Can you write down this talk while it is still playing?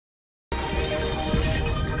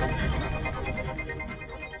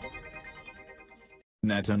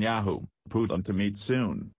Netanyahu, Putin to meet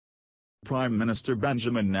soon. Prime Minister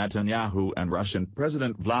Benjamin Netanyahu and Russian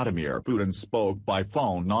President Vladimir Putin spoke by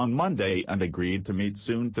phone on Monday and agreed to meet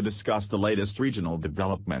soon to discuss the latest regional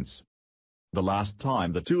developments. The last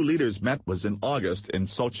time the two leaders met was in August in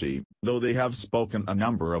Sochi, though they have spoken a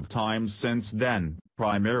number of times since then,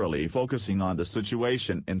 primarily focusing on the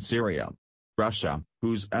situation in Syria. Russia,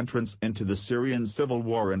 whose entrance into the Syrian Civil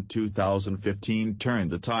War in 2015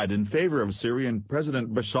 turned the tide in favor of Syrian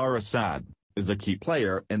President Bashar Assad, is a key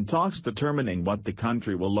player in talks determining what the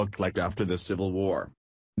country will look like after the civil war.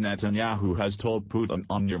 Netanyahu has told Putin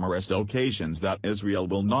on numerous occasions that Israel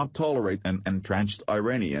will not tolerate an entrenched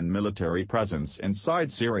Iranian military presence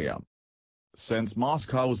inside Syria. Since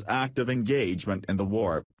Moscow's active engagement in the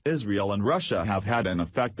war, Israel and Russia have had an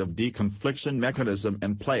effective deconfliction mechanism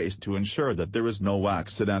in place to ensure that there is no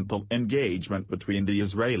accidental engagement between the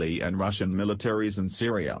Israeli and Russian militaries in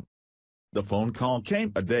Syria. The phone call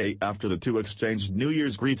came a day after the two exchanged New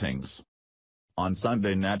Year's greetings. On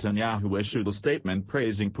Sunday, Netanyahu issued a statement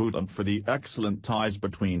praising Putin for the excellent ties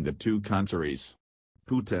between the two countries.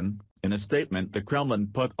 Putin, in a statement the Kremlin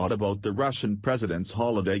put out about the Russian president's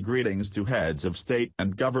holiday greetings to heads of state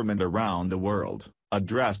and government around the world,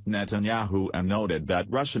 addressed Netanyahu and noted that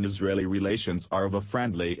Russian-Israeli relations are of a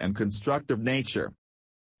friendly and constructive nature.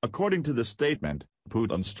 According to the statement,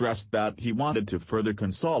 Putin stressed that he wanted to further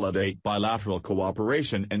consolidate bilateral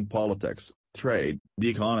cooperation in politics, trade, the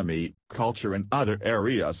economy, culture and other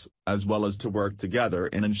areas, as well as to work together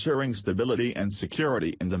in ensuring stability and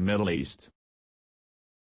security in the Middle East.